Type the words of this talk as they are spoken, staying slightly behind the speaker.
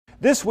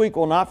This week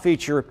will not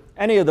feature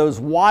any of those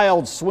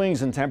wild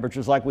swings in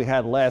temperatures like we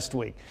had last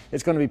week.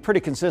 It's going to be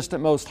pretty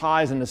consistent, most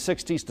highs in the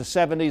 60s to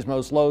 70s,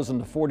 most lows in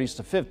the 40s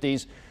to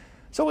 50s.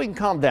 So we can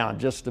calm down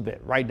just a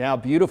bit. Right now,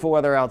 beautiful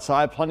weather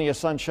outside, plenty of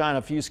sunshine,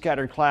 a few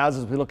scattered clouds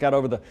as we look out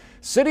over the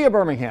city of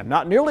Birmingham.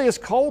 Not nearly as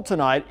cold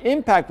tonight.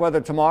 Impact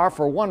weather tomorrow.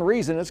 For one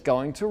reason, it's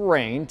going to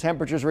rain.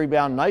 Temperatures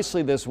rebound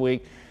nicely this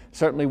week.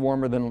 Certainly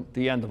warmer than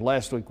the end of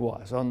last week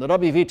was. On the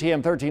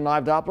WVTM 13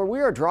 Live Doppler, we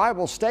are dry.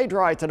 We'll stay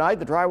dry tonight.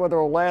 The dry weather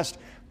will last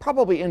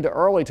probably into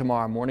early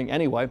tomorrow morning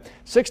anyway.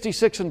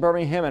 66 in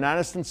Birmingham and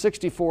Anniston,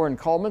 64 in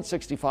Coleman,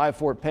 65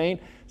 Fort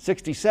Payne,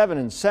 67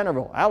 in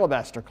Centerville,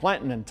 Alabaster,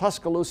 Clinton, and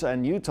Tuscaloosa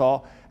and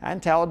Utah,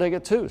 and Talladega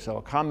too. So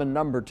a common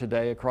number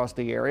today across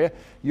the area.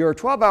 Your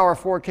 12-hour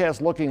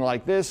forecast looking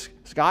like this.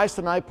 Skies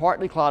tonight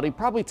partly cloudy,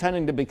 probably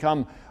tending to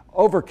become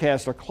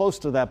overcast or close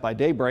to that by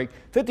daybreak.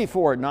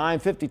 54 at 9,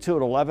 52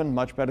 at 11,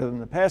 much better than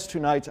the past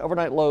two nights.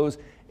 Overnight lows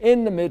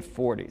in the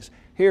mid-40s.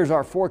 Here's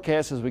our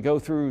forecast as we go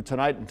through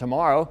tonight and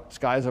tomorrow.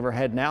 Skies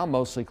overhead now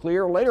mostly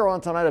clear. Later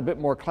on tonight, a bit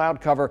more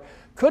cloud cover.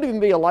 Could even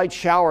be a light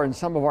shower in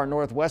some of our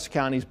northwest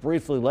counties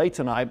briefly late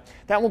tonight.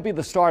 That won't be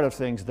the start of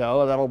things,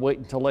 though. That'll wait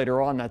until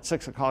later on at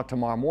 6 o'clock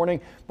tomorrow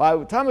morning. By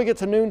the time we get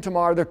to noon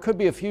tomorrow, there could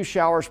be a few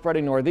showers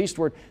spreading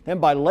northeastward. Then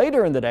by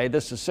later in the day,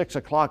 this is 6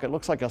 o'clock, it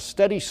looks like a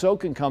steady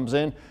soaking comes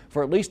in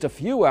for at least a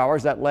few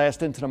hours that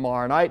last into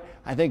tomorrow night.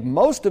 I think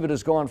most of it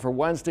is gone for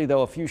Wednesday,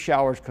 though a few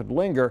showers could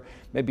linger.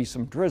 Maybe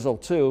some drizzle,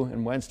 too,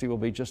 and Wednesday will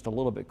be just a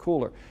little bit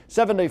cooler.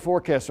 7-day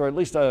forecast, or at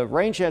least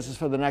rain chances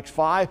for the next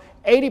 5,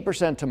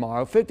 80%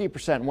 tomorrow,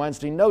 50%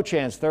 Wednesday, no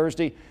chance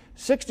Thursday,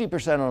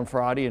 60% on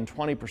Friday, and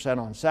 20%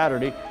 on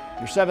Saturday.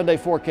 Your 7-day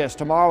forecast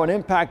tomorrow, an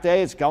impact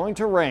day, it's going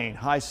to rain.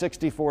 High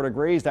 64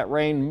 degrees. That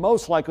rain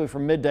most likely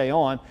from midday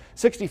on.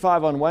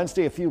 65 on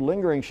Wednesday, a few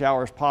lingering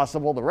showers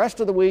possible. The rest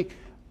of the week,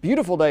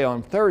 beautiful day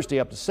on Thursday,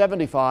 up to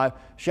 75.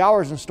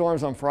 Showers and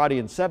storms on Friday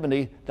and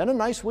 70. Then a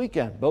nice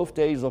weekend. Both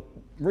days look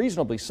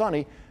reasonably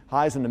sunny.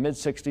 Highs in the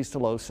mid-60s to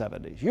low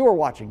 70s. You are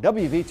watching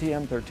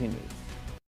WVTM 13 News.